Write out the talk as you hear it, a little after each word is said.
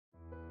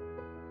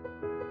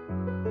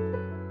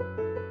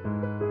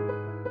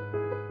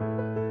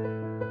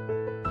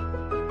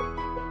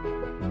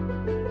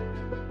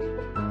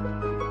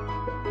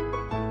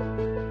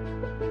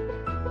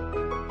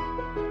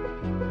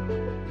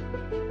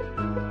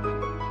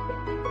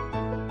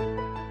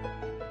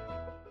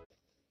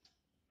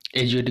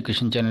এজু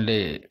education চ্যানেলে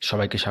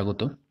সবাইকে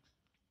স্বাগত।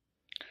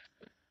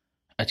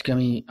 আজকে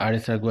আমি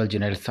R.s.Aggarwal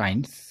জেনারেল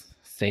সায়েন্স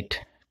সেট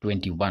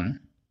 21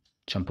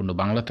 সম্পূর্ণ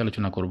বাংলাতে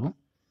আলোচনা করব।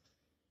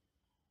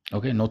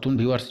 ওকে, নতুন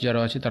ভিউয়ার্স যারা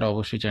আছে তারা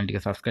অবশ্যই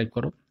চ্যানেলটিকে সাবস্ক্রাইব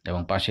করো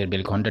এবং পাশের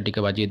বেল ঘন্টাটিকে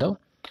বাজিয়ে দাও,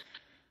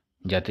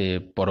 যাতে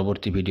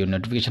পরবর্তী ভিডিওর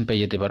নোটিফিকেশন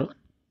পেয়ে যেতে পারো।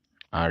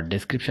 আর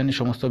ডেসক্রিপশনে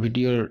সমস্ত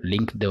ভিডিওর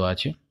লিংক দেওয়া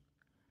আছে,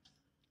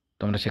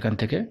 তোমরা সেখান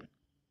থেকে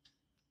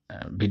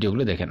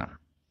ভিডিওগুলো দেখে নাও।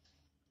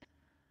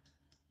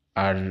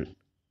 আর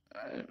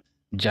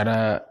যারা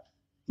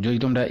যদি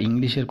তোমরা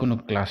ইংলিশের কোনো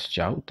ক্লাস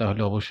চাও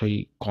তাহলে অবশ্যই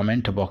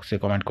কমেন্ট বক্সে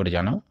কমেন্ট করে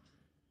জানাও,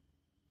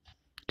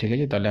 ঠিক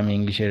আছে? তাহলে আমি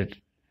ইংলিশের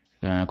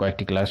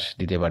কয়েকটি ক্লাস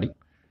দিতে পারি।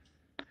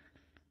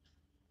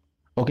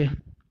 ওকে,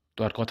 তো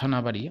আর কথা না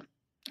বাড়িয়ে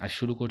আজ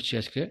শুরু করছি।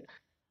 আজকে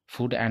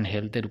ফুড অ্যান্ড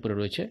হেলথের উপরে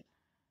রয়েছে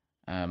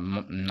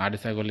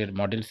R.s.Aggarwal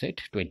মডেল সেট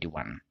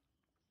 21।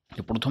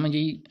 তো প্রথমে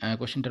যেই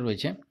কোশ্চেনটা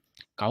রয়েছে,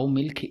 cow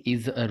milk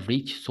is a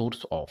rich source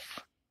of,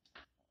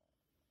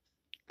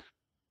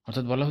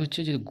 অর্থাৎ বলা হচ্ছে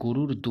যে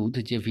গরুর দুধ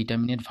যে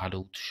ভিটামিনের ভালো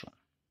উৎস,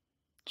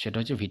 সেটা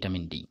হচ্ছে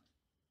ভিটামিন ডি।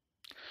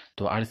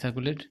 তো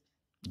R.s.Aggarwal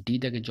ডি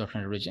দাগের যে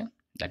অপশন রয়েছে,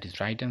 that is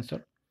right answer.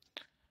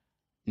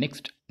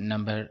 Next,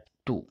 number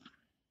 2,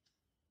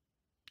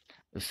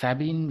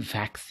 Sabin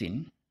vaccine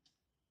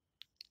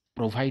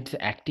provides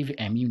active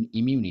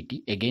immunity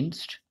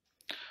against,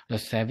 the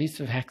সাভিস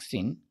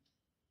vaccine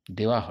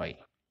দেওয়া হয়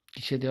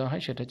কিসে দেওয়া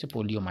হয়, সেটা হচ্ছে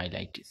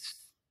পোলিওমাইলাইটিস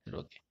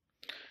রোগে।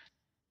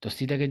 তো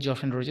সি দাগের যে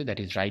অপশন রয়েছে, that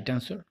is right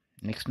answer.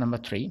 Next, number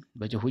 3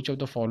 বলছে which of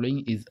the following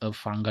is a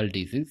fungal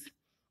disease,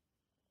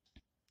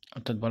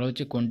 অর্থাৎ বলা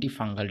হচ্ছে কোনটি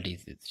ফাঙ্গাল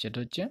ডিজিজ, সেটা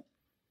হচ্ছে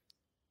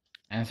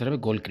অ্যান্সার হবে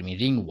গোলকৃমি,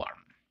 রিং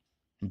ওয়ার্ম।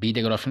 বি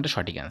দাগের অপশনটা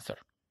সঠিক answer.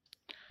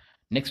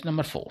 Next,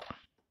 number 4,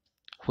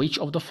 which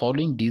of the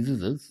following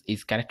diseases is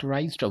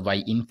characterized by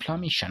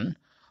inflammation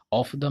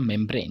of the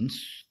membranes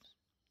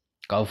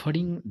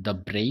covering the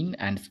brain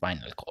and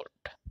spinal cord,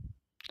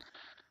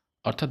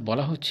 অর্থাৎ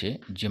বলা হচ্ছে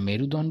যে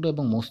মেরুদণ্ড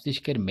এবং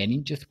মস্তিষ্কের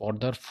মেনিনজাস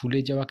পর্দার ফুলে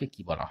যাওয়াকে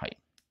কি বলা হয়,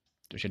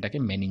 তো সেটাকে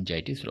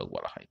মেনিনজাইটিস রোগ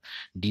বলা হয়।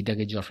 ডি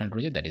দাগের যে অপশন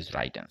রয়েছে, that is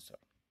right answer.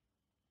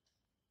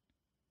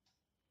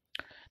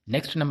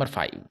 Next, number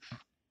 5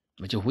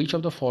 হচ্ছে which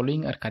of the following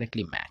R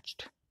correctly matched,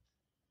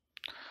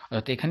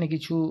 অর্থাৎ এখানে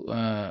কিছু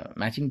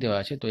ম্যাচিং দেওয়া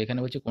আছে, তো এখানে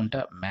বলছে কোনটা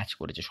ম্যাচ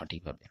করেছে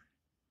সঠিকভাবে।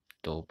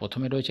 তো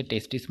প্রথমে রয়েছে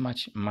টেস্টিস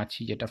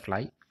মাছি, যেটা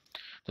ফ্লাই,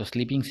 তো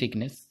স্লিপিং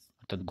সিকনেস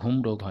অর্থাৎ ঘুম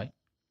রোগ হয়।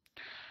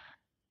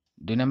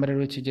 2 নম্বরে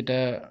রয়েছে যেটা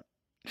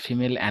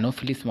ফিমেল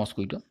অ্যানোফিলিস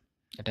মসকুইটো,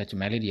 এটা হচ্ছে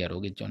ম্যালেরিয়া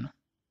রোগের জন্য,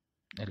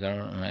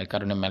 এর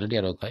কারণে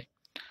ম্যালেরিয়া রোগ হয়।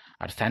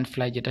 আর স্যান্ড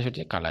ফ্লাই যেটা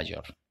হচ্ছে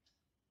কালাজ্বর।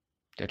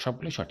 তো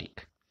সবগুলো সঠিক।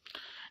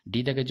 ডি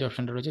দাগের যে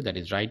অপশনটা রয়েছে, that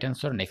is right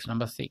answer. Next,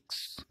 number 6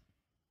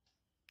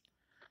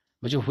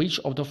 বলছে which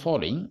of the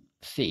following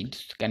seeds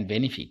can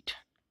benefit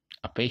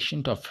a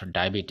patient of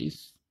diabetes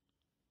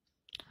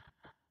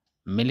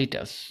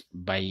mellitus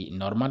by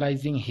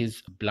normalizing his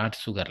blood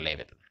sugar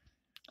level,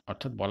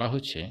 অর্থাৎ বলা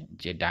হচ্ছে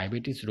যে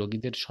ডায়াবেটিস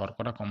রোগীদের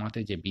শর্করা কমাতে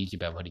যে বীজ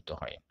ব্যবহৃত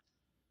হয়,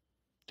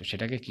 তো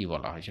সেটাকে কি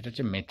বলা হয়, সেটা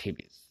হচ্ছে মেথি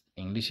বীজ।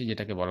 ইংলিশে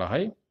যেটাকে বলা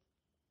হয়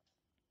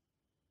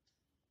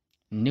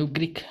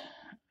নিউগ্রিক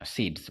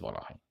সিডস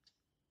বলা হয়।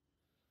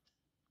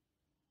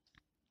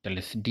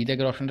 তাহলে ডি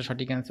দাগের অপশনটা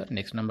সঠিক অ্যান্সার।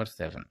 নেক্সট, নাম্বার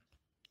 7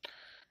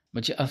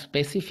 বলছে আ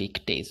specific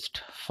test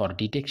for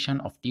detection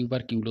of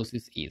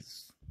tuberculosis is,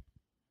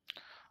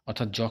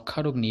 অর্থাৎ যক্ষা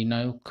রোগ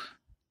নির্ণায়ক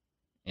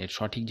এর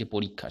সঠিক যে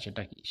পরীক্ষা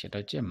সেটা কি, সেটা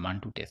হচ্ছে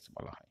মান্টু টেস্ট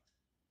বলা হয়।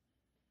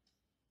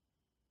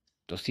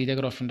 তো সি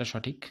দাগের অপশনটা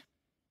সঠিক।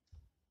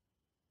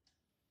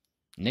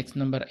 নেক্সট,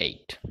 নাম্বার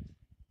 8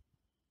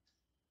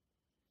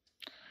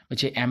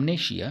 হচ্ছে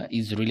অ্যামনেশিয়া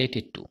ইজ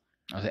রিলেটেড টু,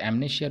 অর্থাৎ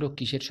অ্যামনেশিয়া রোগ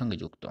কিসের সঙ্গে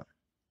যুক্ত,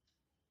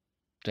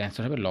 তো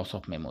অ্যান্সার হবে লস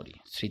অফ মেমোরি,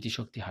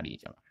 স্মৃতিশক্তি হারিয়ে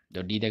যাওয়া। তো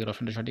ডি দাগের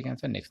অপশনটা সঠিক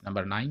অ্যান্সার। নেক্সট,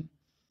 নাম্বার 9,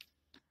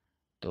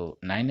 তো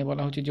 9-এ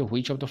বলা হচ্ছে যে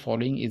which of the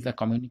following is the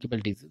communicable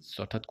disease,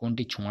 অর্থাৎ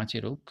কোনটি ছোঁয়াচে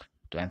রোগ,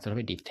 তো অ্যান্সার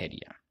হবে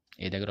ডিপথেরিয়া।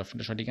 এই দাগের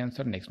অপশনটা সঠিক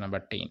অ্যান্সার। নেক্সট,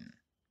 নাম্বার 10,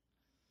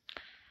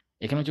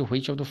 এখানে হচ্ছে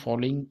which of the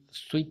following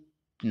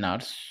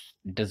সুইটনার্স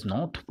does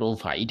not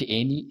provide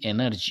any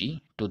energy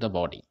to the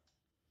body,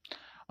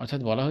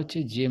 অর্থাৎ বলা হচ্ছে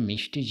যে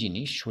মিষ্টি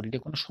জিনিস শরীরে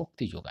কোনো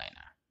শক্তি যোগায়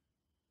না,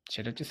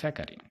 সেটা হচ্ছে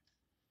স্যাকারিন।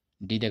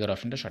 ডি দাগের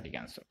অপশনটা সঠিক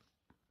answer.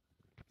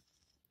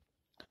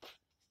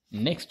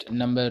 Next,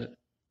 number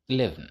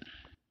 11,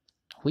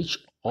 which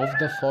of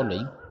the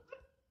following,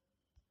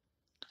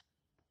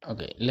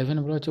 ওকে 11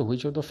 বলা হচ্ছে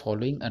which of the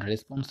following R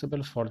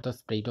responsible for the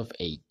spread of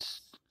AIDS,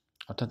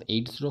 অর্থাৎ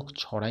এইডস রোগ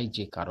ছড়ায়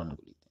যে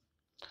কারণগুলিতে,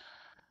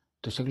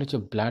 তো সেগুলো হচ্ছে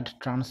ব্লাড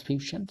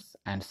ট্রান্সফিউশনস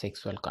অ্যান্ড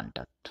সেক্সুয়াল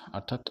কন্ট্যাক্ট,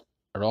 অর্থাৎ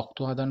রক্ত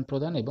আদান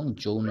প্রদান এবং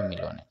যৌন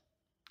মিলনে।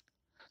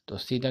 তো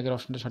সি দাগের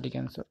অপশনটা সঠিক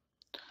অ্যান্সার।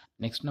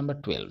 নেক্সট, নাম্বার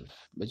 12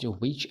 বলছে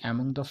which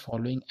among the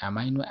following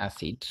amino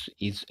acids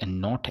is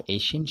not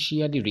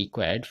essentially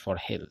required for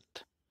health,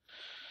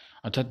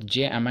 অর্থাৎ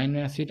যে অ্যামাইনো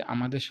অ্যাসিড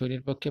আমাদের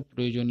শরীরের পক্ষে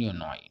প্রয়োজনীয়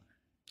নয়,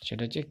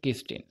 সেটা হচ্ছে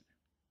কিস্টিন।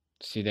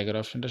 সি দাগের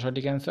অপশনটা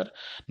সঠিক অ্যান্সার।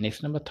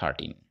 নেক্সট, নাম্বার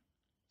 13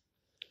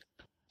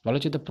 বলা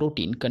হচ্ছে the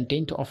protein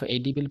content of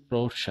edible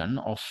portion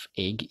of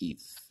egg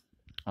is,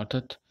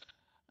 অর্থাৎ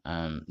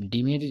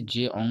ডিমের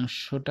যে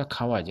অংশটা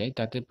খাওয়া যায়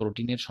তাতে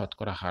প্রোটিনের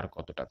শতকরা হার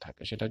কতটা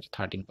থাকে, সেটা হচ্ছে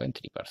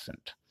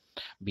 13.3%।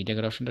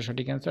 বিটাকের অপশনটা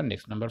সঠিক অ্যান্সার।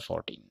 নেক্সট নাম্বার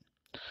 14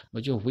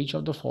 বলছে which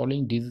of the following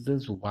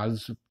diseases was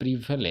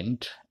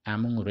prevalent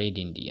among red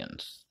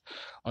Indians,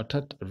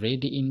 অর্থাৎ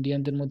রেড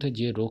ইন্ডিয়ানদের মধ্যে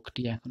যে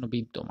রোগটি এখনো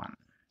বিদ্যমান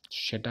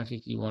সেটাকে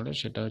কি বলে,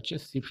 সেটা হচ্ছে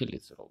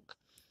সিফিলিস রোগ।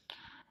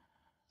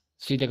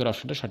 সি থেকে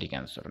অপশনটা সঠিক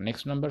অ্যান্সার।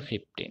 নেক্সট নাম্বার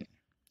 15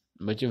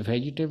 বলছে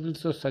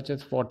vegetables such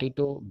as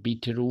potato,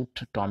 beetroot,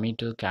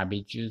 tomato,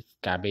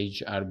 cabbage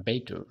are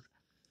better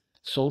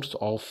source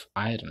of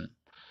iron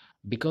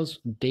because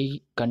they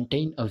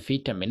contain a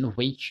vitamin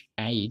which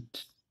aids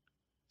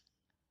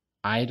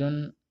iron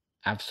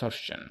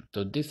absorption. So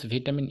this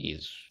vitamin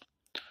is,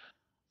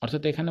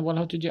 অর্থাৎ এখানে বলা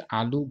হচ্ছে যে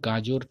আলু,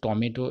 গাজর,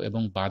 টমেটো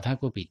এবং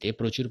বাঁধাকপিতে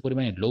প্রচুর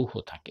পরিমাণে লৌহ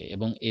থাকে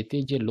এবং এতে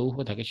যে লৌহ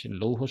থাকে সে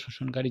লৌহ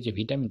শোষণকারী যে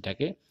ভিটামিন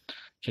থাকে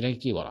সেটাকে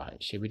কি বলা হয়,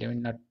 সেই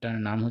ভিটামিনটার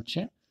নাম হচ্ছে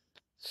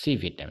সি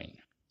ভিটামিন,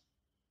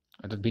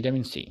 অর্থাৎ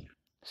ভিটামিন সি।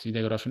 সি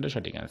থেকে অপশনটা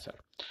সঠিক answer.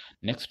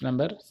 Next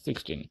number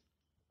 16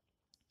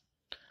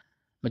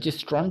 which is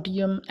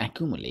strontium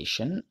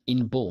accumulation in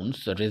bones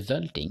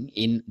resulting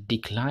in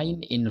decline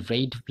in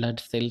red blood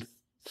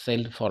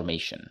cell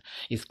formation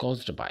is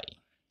caused by,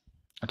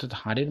 অর্থাৎ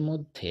হাড়ের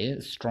মধ্যে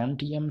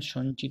স্ট্রন্টিয়াম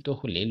সঞ্চিত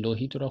হলে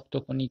লোহিত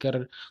রক্তকণিকার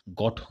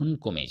গঠন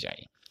কমে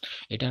যায়,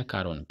 এটার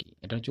কারণ কি,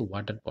 এটা হচ্ছে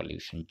ওয়াটার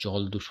পলিউশন,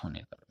 জল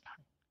দূষণের কারণে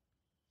হয়।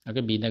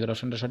 ওকে, বি দাগের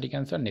অপশনটা সঠিক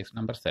answer. Next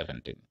number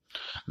 17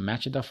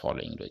 match the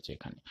following রয়েছে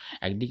এখানে,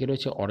 একদিকে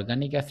রয়েছে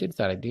অর্গানিক অ্যাসিডস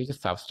আর একদিকে রয়েছে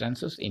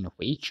substances in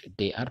which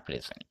they R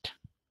present.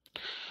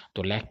 তো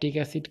ল্যাকটিক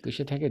অ্যাসিড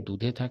কিসে থাকে,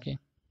 দুধে থাকে,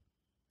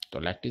 তো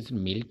ল্যাকটিক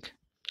মিল্ক,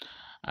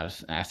 আর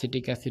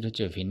অ্যাসিটিক অ্যাসিড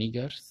হচ্ছে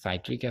ভিনিগার,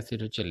 সাইট্রিক অ্যাসিড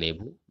হচ্ছে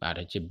লেবু, আর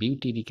হচ্ছে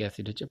বিউটিরিক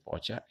অ্যাসিড হচ্ছে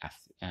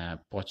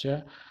পচা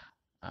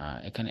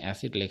এখানে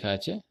অ্যাসিড লেখা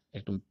আছে,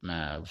 একটু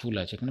ভুল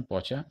আছে এখানে,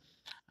 পচা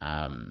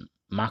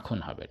মাখন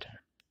হবে এটা,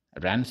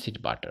 র্যানসিড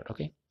বাটার।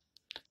 ওকে,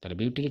 তাহলে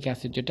বিউটিরিক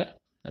অ্যাসিড যেটা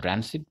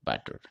র্যানসিড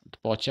বাটার,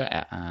 পচা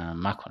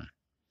মাখন।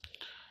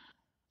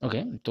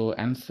 ওকে, তো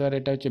অ্যান্সার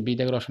এটা হচ্ছে বি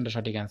দাগের অপশনটা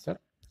সঠিক answer.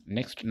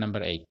 Next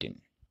number 18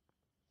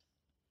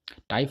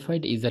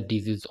 typhoid is a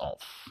disease of,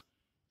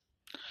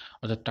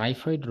 অর্থাৎ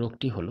টাইফয়েড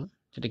রোগটি হলো,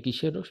 সেটা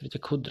কিসের রোগ, সেটা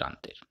হচ্ছে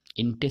ক্ষুদ্রান্তের,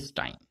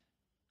 ইন্টেস্টাইন।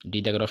 ডি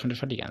দাগের অপশনটা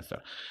সঠিক অ্যান্সার।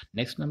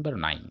 নেক্সট নাম্বার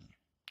 9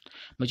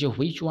 বলছে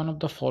which one of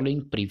the following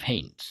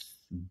prevents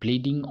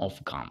bleeding of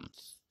gums,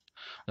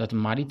 অর্থাৎ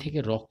মাড়ি থেকে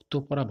রক্ত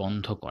পড়া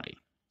বন্ধ করে,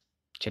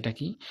 সেটা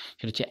কি,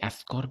 সেটা হচ্ছে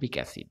অ্যাসকর্বিক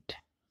অ্যাসিড,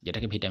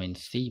 যেটাকে ভিটামিন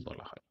সি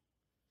বলা হয়।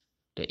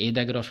 তো এই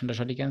দাগের অপশনটা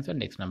সঠিক answer.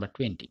 Next number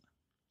 20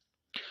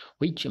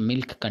 which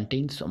milk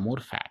contains more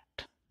fat,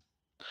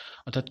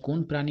 অর্থাৎ কোন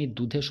প্রাণীর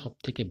দুধে সব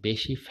থেকে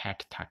বেশি ফ্যাট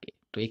থাকে।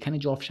 তো এখানে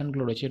যে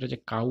অপশানগুলো রয়েছে এটা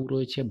হচ্ছে কাউ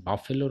রয়েছে,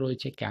 বাফেলো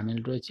রয়েছে, ক্যামেল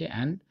রয়েছে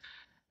অ্যান্ড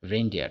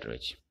রেইনডিয়ার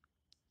রয়েছে।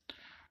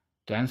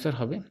 তো অ্যান্সার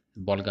হবে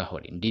বলগা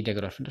হরিণ, ডি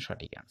দাগের অপশনটা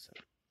সঠিক অ্যান্সার।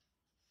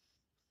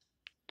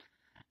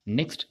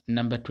 নেক্সট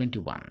নাম্বার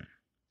 21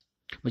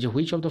 বলছে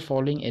which of the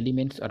following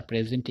elements R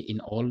present in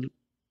all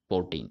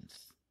proteins,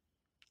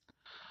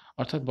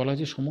 অর্থাৎ বলা হয়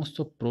যে সমস্ত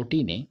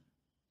প্রোটিনে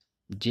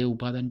যে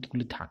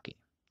উপাদানগুলি থাকে,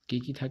 কি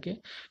কি থাকে,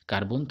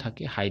 কার্বন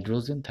থাকে,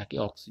 হাইড্রোজেন থাকে,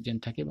 অক্সিজেন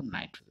থাকে এবং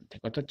নাইট্রোজেন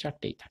থাকে, অর্থাৎ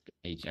চারটেই থাকে,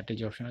 এই চারটে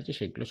যে অপশন আছে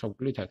সেগুলো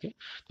সবগুলোই থাকে।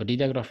 তো ডি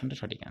দাগের অপশনটা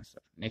সঠিক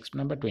অ্যান্সার। নেক্সট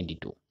নাম্বার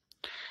 22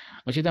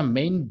 বলছে দ্য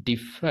মেইন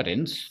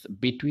ডিফারেন্স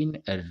বিটুইন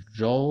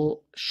র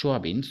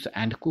সোয়াবিনস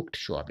and cooked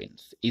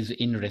সোয়াবিনস is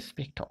in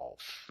respect of,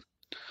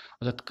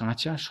 অর্থাৎ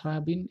কাঁচা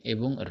সয়াবিন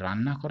এবং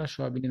রান্না করা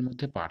সয়াবিনের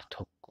মধ্যে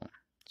পার্থক্য,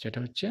 সেটা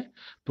হচ্ছে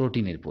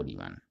প্রোটিনের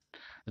পরিমাণ,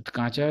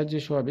 কাঁচা যে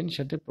সোয়াবিন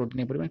সেটাতে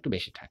প্রোটিনের পরিমাণ একটু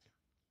বেশি থাকে।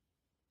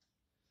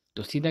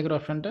 তো সি দাগের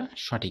অপশনটা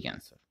সঠিক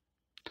answer.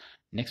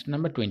 Next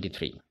number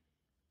 23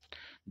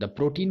 the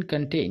protein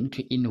contained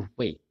in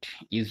weight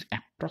is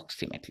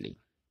approximately,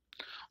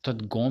 অর্থাৎ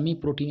গমে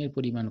প্রোটিনের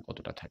পরিমাণ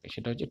কতটা থাকে,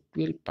 সেটা হচ্ছে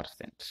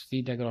 12%। সি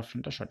দাগের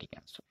অপশনটা সঠিক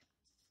অ্যান্সার।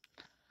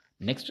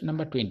 নেক্সট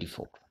নাম্বার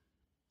 24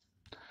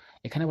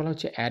 এখানে বলা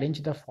হচ্ছে arrange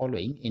the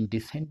following in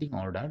descending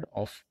order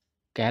of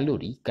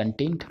calorie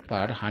content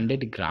per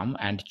 100 gram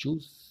and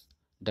choose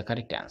the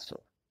correct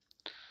answer,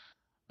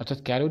 অর্থাৎ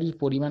ক্যালোরির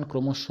পরিমাণ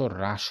ক্রমশ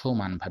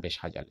হ্রাসমানভাবে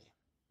সাজালে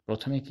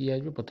প্রথমে কি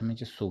আসবে, প্রথমে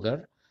হচ্ছে sugar,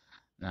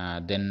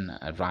 then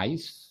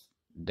rice,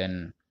 then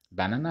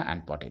banana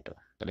and potato,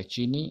 তাহলে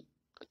চিনি,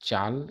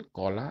 চাল,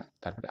 কলা,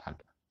 তারপরে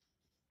আলু।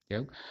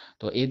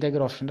 তো এই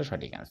দাগের অপশনটা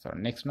সঠিক অ্যান্সার।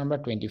 নেক্সট নাম্বার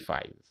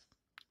 25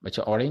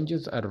 বলছে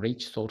oranges are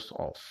rich source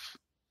of,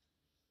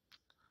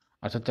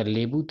 অর্থাৎ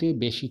লেবুতে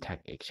বেশি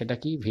থাকে, সেটা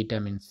কি,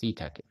 ভিটামিন সি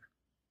থাকে,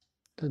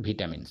 তো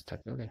ভিটামিনস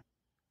থাকে। ওকে,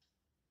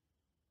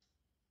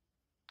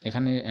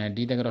 এখানে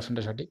ডি দাগের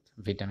অপশনটা সঠিক,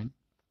 vitamin.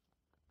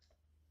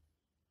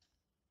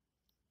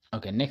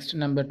 Okay, next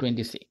number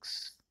 26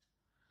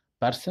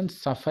 person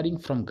suffering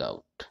from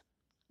gout,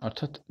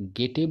 অর্থাৎ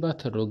গেটে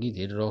বাত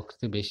রোগীদের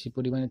রক্তে বেশি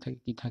পরিমাণে থাকে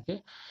কি থাকে,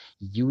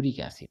 ইউরিক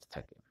অ্যাসিড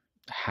থাকে,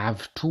 have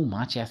too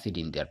much acid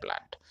in their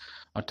blood,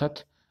 অর্থাৎ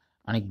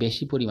অনেক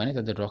বেশি পরিমাণে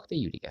তাদের রক্তে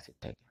ইউরিক অ্যাসিড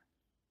থাকে।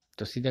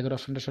 তো সি দাগের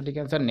অপশনটা সঠিক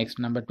অ্যান্সার। নেক্সট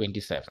নাম্বার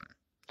 27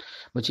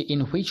 বলছি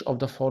in which of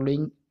the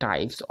following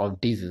types of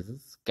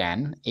diseases can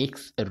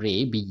X ray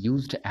be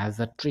used as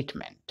a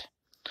treatment,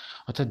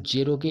 অর্থাৎ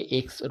যে রোগে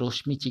এক্স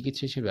রশ্মি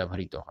চিকিৎসা হিসেবে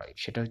ব্যবহৃত হয়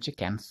সেটা হচ্ছে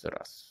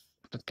ক্যান্সারাস,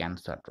 অর্থাৎ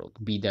ক্যান্সার রোগ।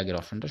 বি দাগের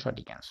অপশনটা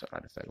সঠিক অ্যান্সার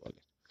আর বলে।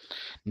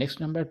 Next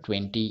number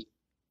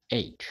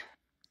 28,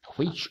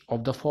 which of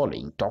the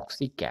following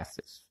toxic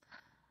gases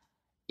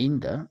in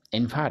the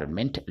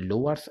environment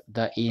lowers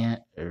the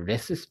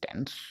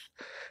resistance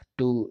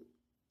to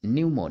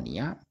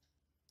pneumonia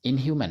in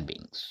human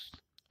beings,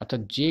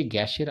 অর্থাৎ যে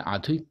গ্যাসের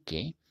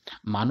আধিক্যে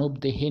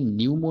মানবদেহে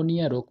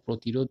নিউমোনিয়া রোগ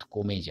প্রতিরোধ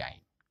কমে যায়,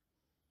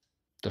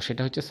 তো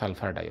সেটা হচ্ছে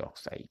সালফার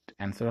ডাইঅক্সাইড।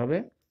 অ্যান্সার হবে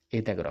এ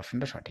ত্যাগের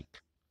অপশনটা সঠিক।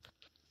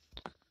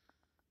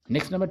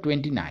 নেক্সট নাম্বার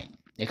 29,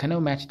 এখানেও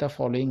ম্যাচ দ্য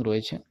ফলোয়িং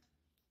রয়েছে।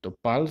 তো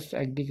পালস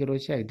একদিকে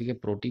রয়েছে, একদিকে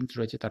প্রোটিনস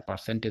রয়েছে, তার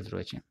পার্সেন্টেজ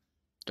রয়েছে।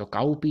 তো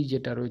কাউপি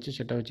যেটা রয়েছে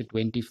সেটা হচ্ছে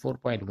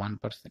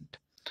 24.1%,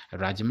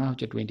 রাজমা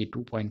হচ্ছে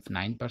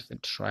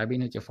 22.9%, সয়াবিন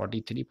হচ্ছে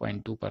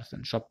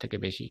 43.2%, সব থেকে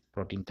বেশি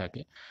প্রোটিন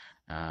থাকে,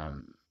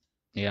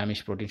 নিরামিষ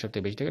প্রোটিন সব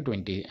থেকে বেশি থাকে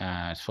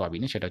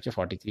সোয়াবিনে, সেটা হচ্ছে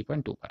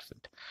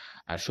 43.2%।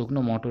 আর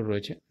শুকনো মটর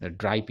রয়েছে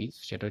ড্রাই পিস,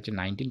 সেটা হচ্ছে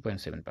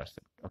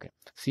 19.7%। ওকে,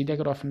 সি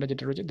দাগের অপশনটা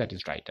যেটা রয়েছে that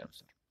is right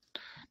answer.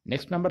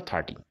 Next number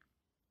 30,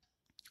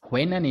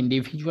 when an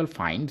individual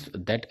finds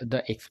that the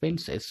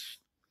expenses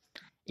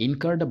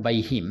incurred by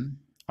him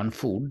on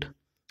food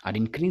are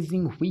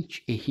increasing which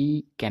he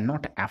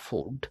cannot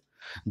afford,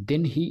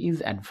 then he is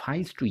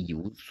advised to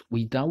use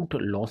without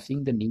losing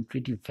the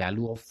nutritive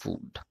value of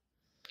food,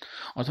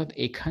 অর্থাৎ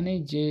এখানে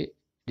যে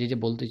যে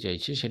বলতে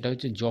চাইছে সেটা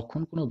হচ্ছে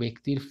যখন কোনো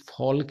ব্যক্তির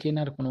ফল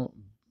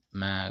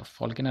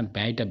কেনার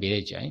ব্যয়টা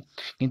বেড়ে যায়,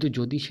 কিন্তু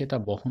যদি সে তা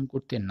বহন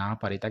করতে না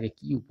পারে তাকে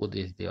কি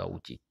উপদেশ দেওয়া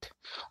উচিত,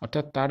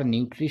 অর্থাৎ তার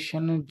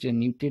নিউট্রিশনের যে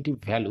নিউট্রিটিভ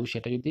ভ্যালু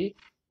সেটা যদি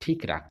ঠিক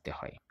রাখতে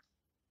হয়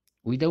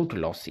without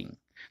losing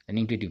the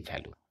nutritive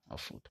value of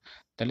food,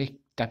 তাহলে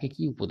তাকে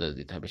কি উপদেশ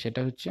দিতে হবে,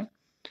 সেটা হচ্ছে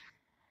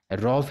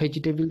র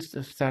vegetables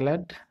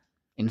salad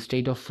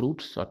instead of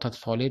fruits, অর্থাৎ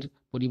ফলের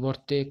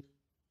পরিবর্তে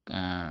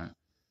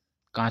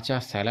কাঁচা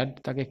স্যালাড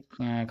তাকে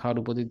খাওয়ার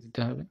উপদেশ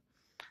দিতে হবে।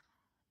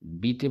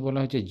 বিতে বলা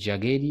হচ্ছে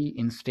জাগেরি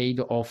ইনস্টেড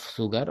অফ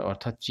সুগার,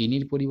 অর্থাৎ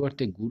চিনির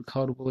পরিবর্তে গুড়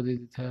খাওয়ার উপদেশ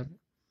দিতে হবে।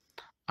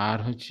 আর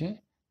হচ্ছে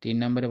 3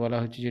 নম্বরে বলা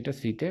হচ্ছে যেটা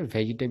সিতে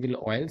vegetable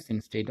oils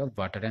instead of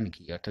butter and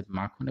ঘি, অর্থাৎ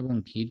মাখন এবং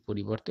ঘির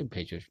পরিবর্তে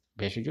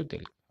ভেষজ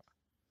তেল।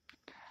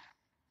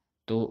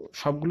 তো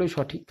সবগুলোই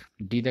সঠিক,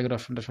 ডি দাগের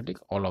অপশনটা সঠিক,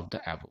 all of the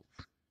above.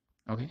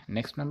 Okay,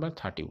 next number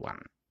 31,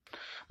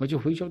 বলছে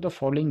which of the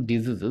following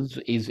diseases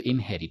is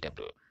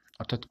inheritable,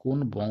 অর্থাৎ কোন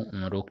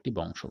রোগটি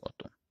বংশগত,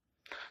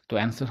 তো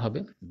অ্যান্সার হবে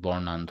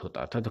বর্ণান্ধতা,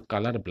 অর্থাৎ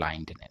কালার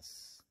ব্লাইন্ডনেস।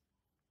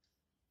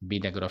 বি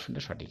দাগের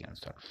অপশনটা সঠিক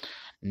অ্যান্সার।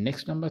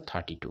 নেক্সট নাম্বার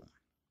 32,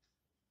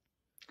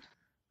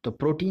 তো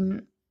প্রোটিন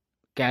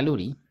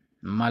ক্যালোরি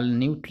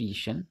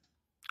মালনিউট্রিশন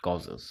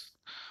কজেস,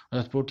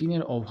 অর্থাৎ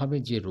প্রোটিনের অভাবে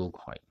যে রোগ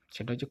হয়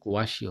সেটা হচ্ছে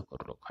কোয়াশিয়কর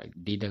রোগ হয়।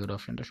 ডি দাগের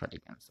অপশনটা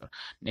সঠিক অ্যান্সার।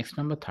 নেক্সট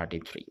নাম্বার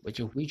 33,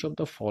 বলছে which of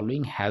the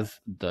following has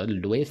the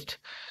lowest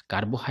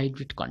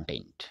carbohydrate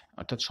content,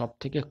 অর্থাৎ সব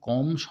থেকে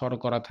কম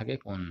শর্করা থাকে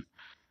কোন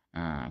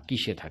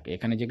কিসে থাকে,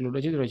 এখানে যেগুলো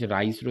রয়েছে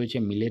রাইস রয়েছে,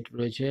 মিলেট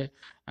রয়েছে,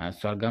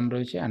 সরগম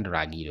রয়েছে অ্যান্ড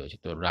রাগি রয়েছে,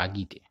 তো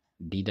রাগিতে।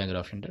 ডি দাগের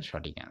অপশনটা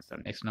সঠিক answer.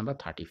 Next number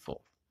 34,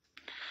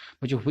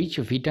 which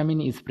vitamin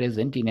is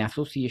present in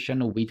association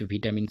with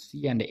vitamin C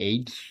and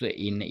aids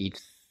in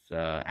its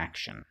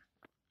action,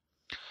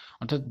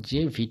 অর্থাৎ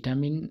যে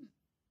ভিটামিন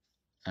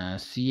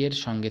সি এর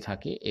সঙ্গে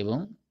থাকে এবং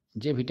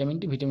যে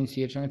ভিটামিনটি ভিটামিন সি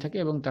এর সঙ্গে থাকে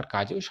এবং তার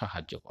কাজেও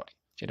সাহায্য করে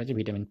সেটা হচ্ছে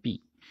ভিটামিন পি।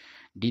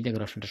 ডি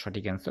দাগের অপশনটা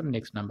সঠিক answer.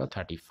 Next number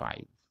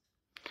 35,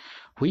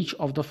 which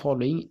of the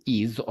following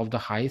is of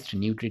the highest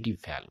nutritive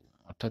value,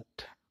 অর্থাৎ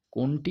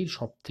কোনটির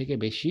সব থেকে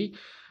বেশি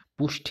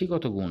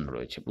পুষ্টিগত গুণ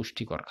রয়েছে,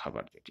 পুষ্টিকর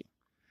খাবার যেটি,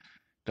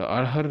 তো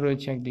অরহর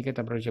রয়েছে একদিকে,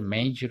 তারপরে রয়েছে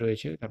মেইজ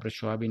রয়েছে, তারপরে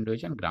সোয়াবিন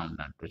রয়েছে আর গ্রাউন্ড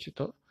নাট রয়েছে,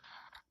 তো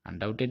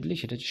আনডাউটেডলি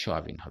সেটা হচ্ছে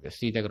সোয়াবিন হবে।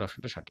 সি দাগের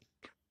অপশনটা সঠিক।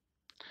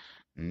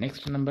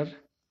 নেক্সট নাম্বার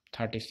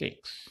 36,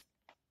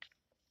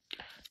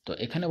 তো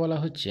এখানে বলা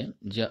হচ্ছে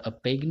যে আ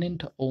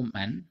pregnant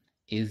woman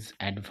is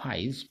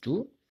advise two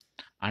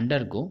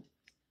undergo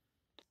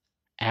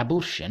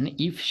abortion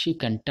if she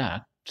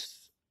contacts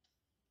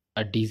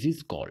a disease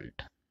called,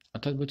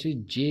 অর্থাৎ বলছে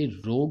যে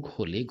রোগ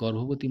হলে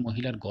গর্ভবতী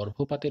মহিলার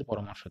গর্ভপাতের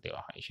পরামর্শ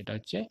দেওয়া হয় সেটা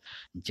হচ্ছে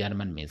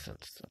জার্মান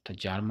মেজলস, অর্থাৎ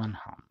জার্মান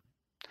হাম।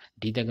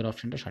 ডি দাগের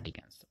অপশনটা সঠিক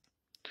answer.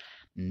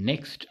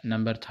 Next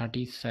number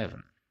 37,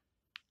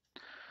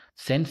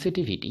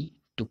 sensitivity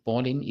two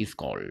Pauline is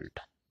called,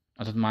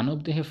 অর্থাৎ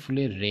মানবদেহে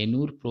ফুলের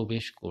রেণুর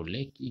প্রবেশ করলে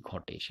কি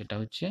ঘটে সেটা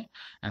হচ্ছে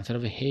অ্যান্সার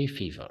হবে হে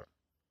ফিভার।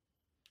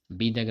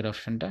 বি দাগের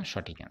অপশনটা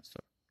সঠিক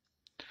অ্যান্সার।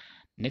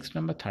 নেক্সট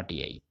নাম্বার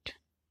 38,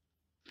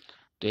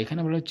 তো এখানে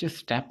বলা হচ্ছে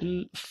staple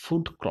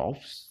food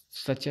crops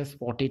such as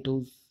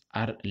potatoes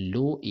R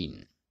low in,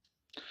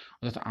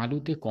 অর্থাৎ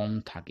আলুতে কম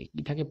থাকে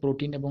কি থাকে,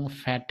 প্রোটিন এবং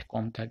ফ্যাট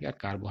কম থাকে আর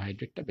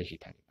কার্বোহাইড্রেটটা বেশি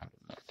থাকে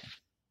আলুর মধ্যে।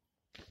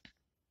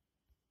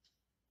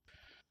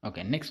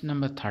 ওকে, নেক্সট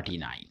নাম্বার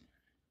 39,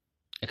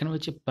 এখানে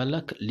হচ্ছে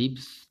পালক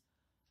লিভস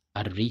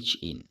আর রিচ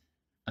ইন,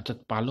 অর্থাৎ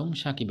পালং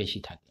শাকে বেশি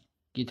থাকে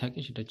কি থাকে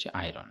সেটা হচ্ছে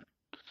আয়রন।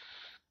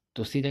 তো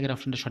সি দাগের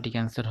অপশনটা সঠিক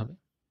অ্যান্সার হবে।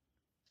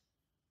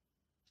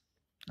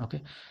 ওকে,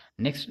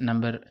 নেক্সট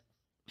নাম্বার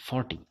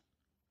 40,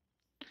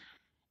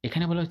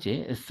 এখানে বলা হচ্ছে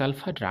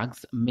sulphur drugs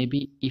may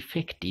be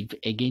effective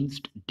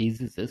against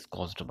diseases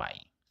caused by,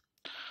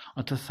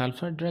 অর্থাৎ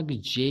সালফার ড্রাগ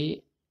যে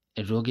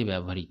রোগে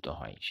ব্যবহৃত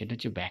হয় সেটা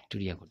হচ্ছে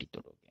ব্যাকটেরিয়া ঘটিত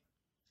রোগে।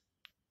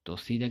 তো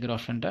সি দাগের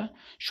অপশনটা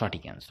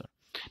সঠিক অ্যান্সার।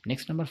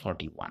 নেক্সট নাম্বার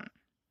 41,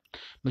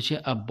 বলছে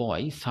আ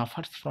বয়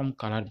suffers from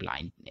colour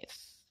blindness,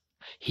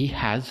 he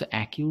has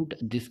অ্যাকিউড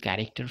this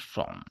character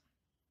from,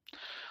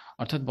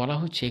 অর্থাৎ বলা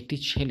হচ্ছে একটি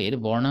ছেলের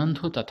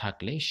বর্ণান্ধতা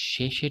থাকলে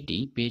সে সেটি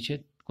পেয়েছে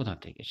কোথা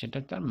থেকে, সেটা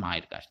তার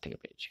মায়ের কাছ থেকে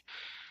পেয়েছে।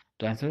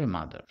 তো অ্যান্সার হবে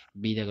মাদার,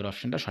 বি দাগের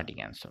অপশনটা সঠিক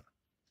answer.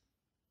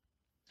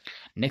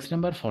 Next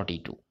number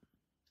 42,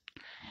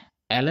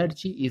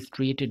 allergy is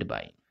treated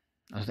by,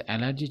 অর্থাৎ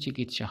অ্যালার্জি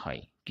চিকিৎসা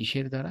হয়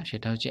কিসের দ্বারা,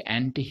 সেটা হচ্ছে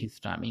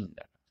অ্যান্টিহিস্টামিন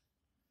দ্বারা।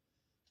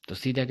 তো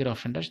সি দাগের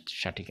অপশনটা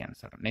সঠিক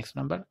অ্যান্সার। নেক্সট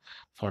নাম্বার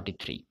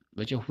 43,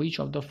 বলছে which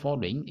of the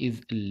following is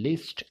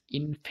list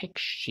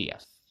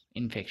infectious,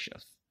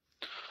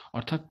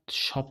 অর্থাৎ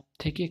সব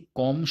থেকে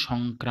কম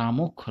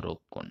সংক্রামক রোগ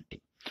কোনটি।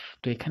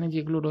 তো এখানে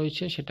যেগুলো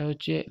রয়েছে সেটা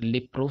হচ্ছে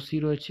লেপ্রোসি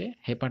রয়েছে,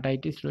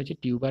 হেপাটাইটিস রয়েছে,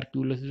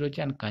 টিউবারকিউলোসিস রয়েছে,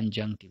 অ্যান্ড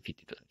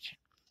কনজাংটিভিটিস রয়েছে।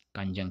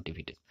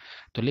 কনজাংটিভিটিস,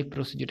 তো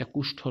লেপ্রোসি যেটা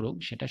কুষ্ঠরোগ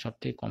সেটা সব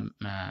থেকে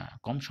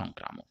কম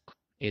সংক্রামক।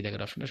 এই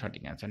জায়গার অপশনটা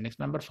সঠিক অ্যান্সার। নেক্সট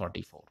নাম্বার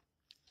 44,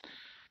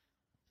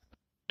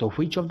 তো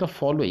which of the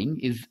following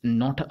is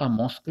not a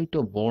mosquito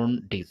borne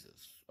disease,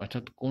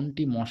 অর্থাৎ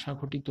কোনটি মশা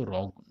ঘটিত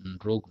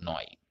রোগ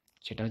নয়,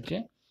 সেটা হচ্ছে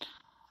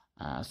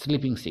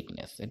স্লিপিং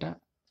সিকনেস।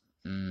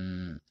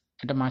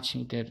 এটা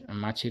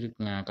মাছির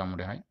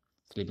কামড়ে হয়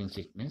স্লিপিং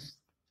সিকনেস,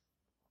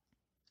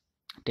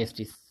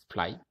 টেস্টিস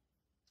ফ্লাই।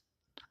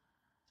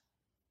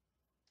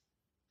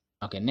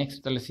 ওকে, নেক্সট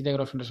তাহলে সি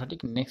দাগের অপশনটা সঠিক।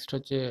 নেক্সট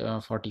হচ্ছে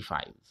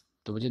 45,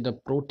 তো বলছে the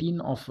protein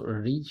of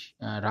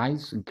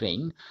rice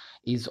grain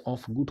is of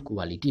good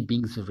quality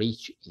beings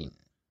rich in,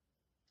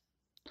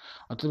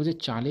 অর্থাৎ বলছে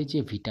চালে যে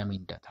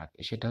ভিটামিনটা থাকে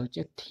সেটা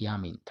হচ্ছে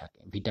থিয়ামিন থাকে,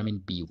 ভিটামিন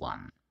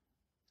B1।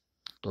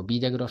 তো বি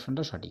দাগের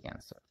অপশনটা সঠিক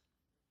অ্যান্সার।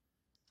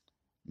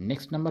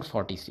 নেক্সট নাম্বার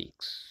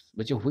 46,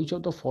 বলছে which of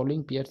the following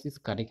pairs is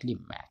correctly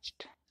matched,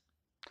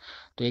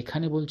 তো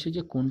এখানে বলছে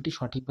যে কোনটি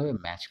সঠিকভাবে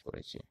ম্যাচ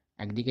করেছে,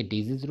 একদিকে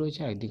ডিজিজ রয়েছে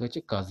আর একদিকে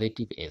হচ্ছে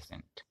কজেটিভ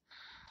এজেন্ট।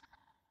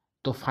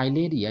 তো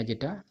ফাইলেরিয়া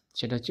যেটা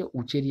সেটা হচ্ছে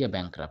উচেরিয়া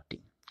ব্যাংক্রাফটি,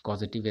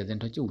 কজেটিভ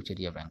এজেন্ট হচ্ছে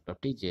উচেরিয়া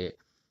ব্যাংক্রাফটি, যে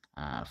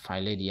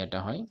ফাইলেরিয়াটা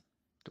হয়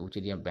তো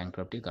উচেরিয়া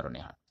ব্যাংক্রাফটির কারণে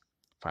হয়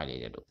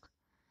ফাইলেরিয়া রোগ।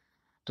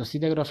 তো সি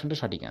দাগের অপশনটা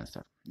সঠিক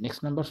অ্যান্সার।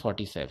 নেক্সট নাম্বার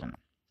 47,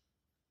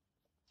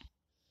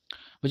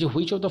 বলছে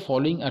which of the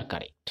following R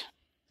correct,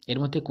 এর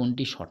মধ্যে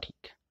কোনটি সঠিক।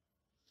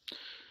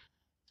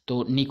 তো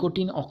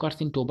nicotine occurs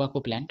in tobacco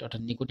plant,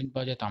 অর্থাৎ নিকোটিন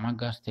পাওয়া যায় তামাক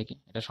গাছ থেকে,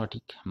 এটা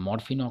সঠিক।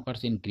 Morphine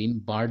occurs in green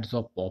birds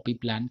of poppy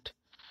plant,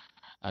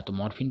 তো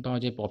মরফিন পাওয়া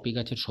যায় পপি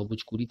গাছের সবুজ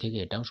কুড়ি থেকে,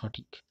 এটাও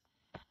সঠিক।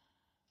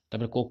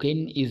 তারপরে cocaine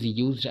is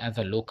used as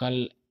a local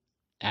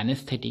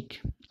anaesthetic,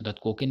 অর্থাৎ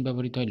কোকেন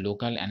ব্যবহৃত হয়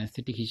লোকাল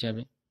অ্যানেস্থেটিক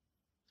হিসাবে।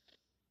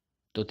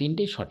 তো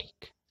তিনটেই সঠিক,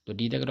 তো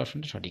ডি দাগের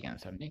অপশনটা সঠিক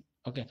অ্যান্সার নেই।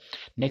 ওকে,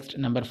 নেক্সট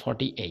নাম্বার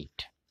 48,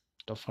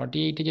 তো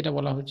 48-এ যেটা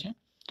বলা হচ্ছে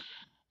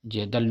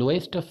যে the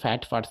lowest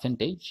fat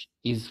percentage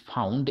is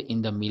found in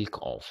the milk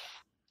of,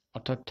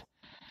 অর্থাৎ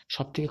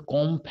সব থেকে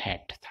কম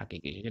ফ্যাট থাকে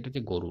কি, যেটা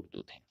হচ্ছে গরুর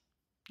দুধে।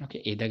 ওকে,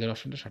 এই দাগের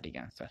অপশনটা সঠিক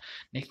অ্যান্সার।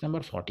 নেক্সট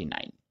নাম্বার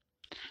 49,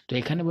 তো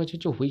এখানে বলছে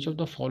হচ্ছে which of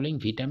the following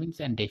vitamins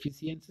and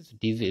deficiencies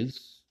disease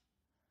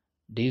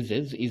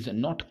is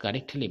not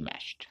correctly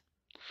matched,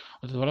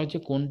 অর্থাৎ বলা হচ্ছে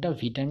কোনটা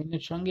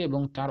ভিটামিনের সঙ্গে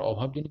এবং তার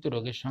অভাবজনিত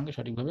রোগের সঙ্গে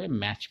সঠিকভাবে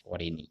ম্যাচ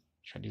করেনি,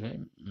 সঠিকভাবে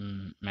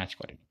ম্যাচ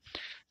করেনি।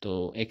 তো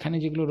এখানে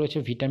যেগুলো রয়েছে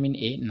ভিটামিন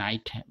এ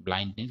নাইট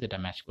ব্লাইন্ডনেস, এটা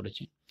ম্যাচ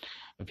করেছে।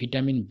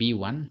 ভিটামিন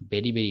B1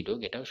 বেরি রোগ,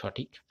 এটাও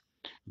সঠিক।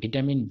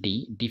 ভিটামিন ডি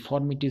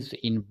ডিফর্মিটিস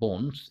ইন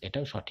বোনস,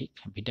 এটাও সঠিক।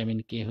 ভিটামিন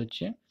কে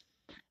হচ্ছে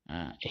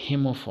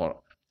হেমোফর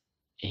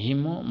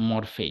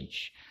হিমোমরফেজ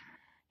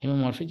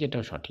হিমোমরফেজ,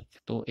 এটাও সঠিক।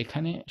 তো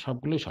এখানে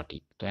সবগুলোই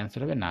সঠিক, তো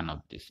অ্যান্সার হবে নান অফ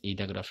দিস, এই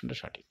দাগের অপশনটা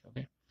সঠিক।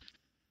 ওকে,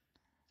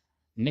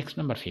 নেক্সট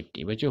নাম্বার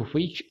 50, বলছে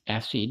which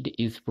acid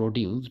is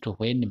produced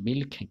when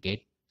milk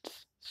Gates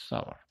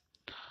sour,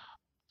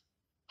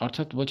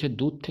 অর্থাৎ বলছে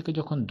দুধ থেকে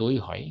যখন দই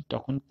হয়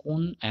তখন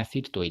কোন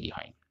অ্যাসিড তৈরি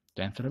হয়, তো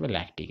অ্যান্সার হবে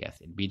ল্যাকটিক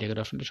অ্যাসিড, বি দাগের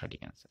অপশনটা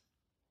সঠিক অ্যান্সার।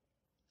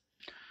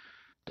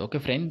 তো ওকে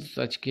ফ্রেন্ডস,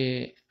 আজকে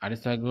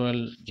আর.এস. Agarwal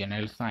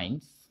general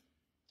science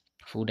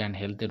food and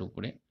হেলথের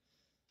উপরে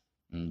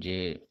যে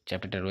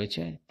চ্যাপ্টারটা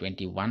রয়েছে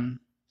 21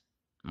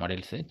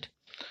 মডেল সেট,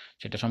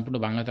 সেটা সম্পূর্ণ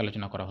বাংলাতে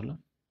আলোচনা করা হলো।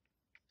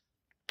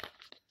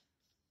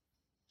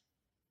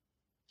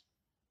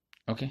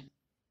 ওকে,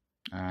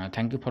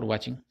 থ্যাংক ইউ ফর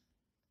ওয়াচিং।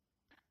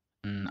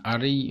 আর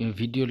এই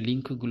ভিডিওর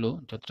লিঙ্কগুলো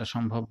যতটা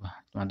সম্ভব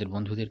তোমাদের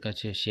বন্ধুদের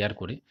কাছে শেয়ার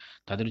করে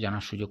তাদের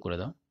জানার সুযোগ করে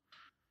দাও।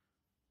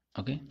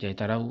 ওকে, যাতে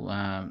তারাও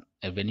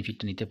এর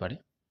বেনিফিটটা নিতে পারে।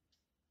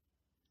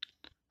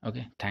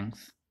 ওকে, থ্যাংকস।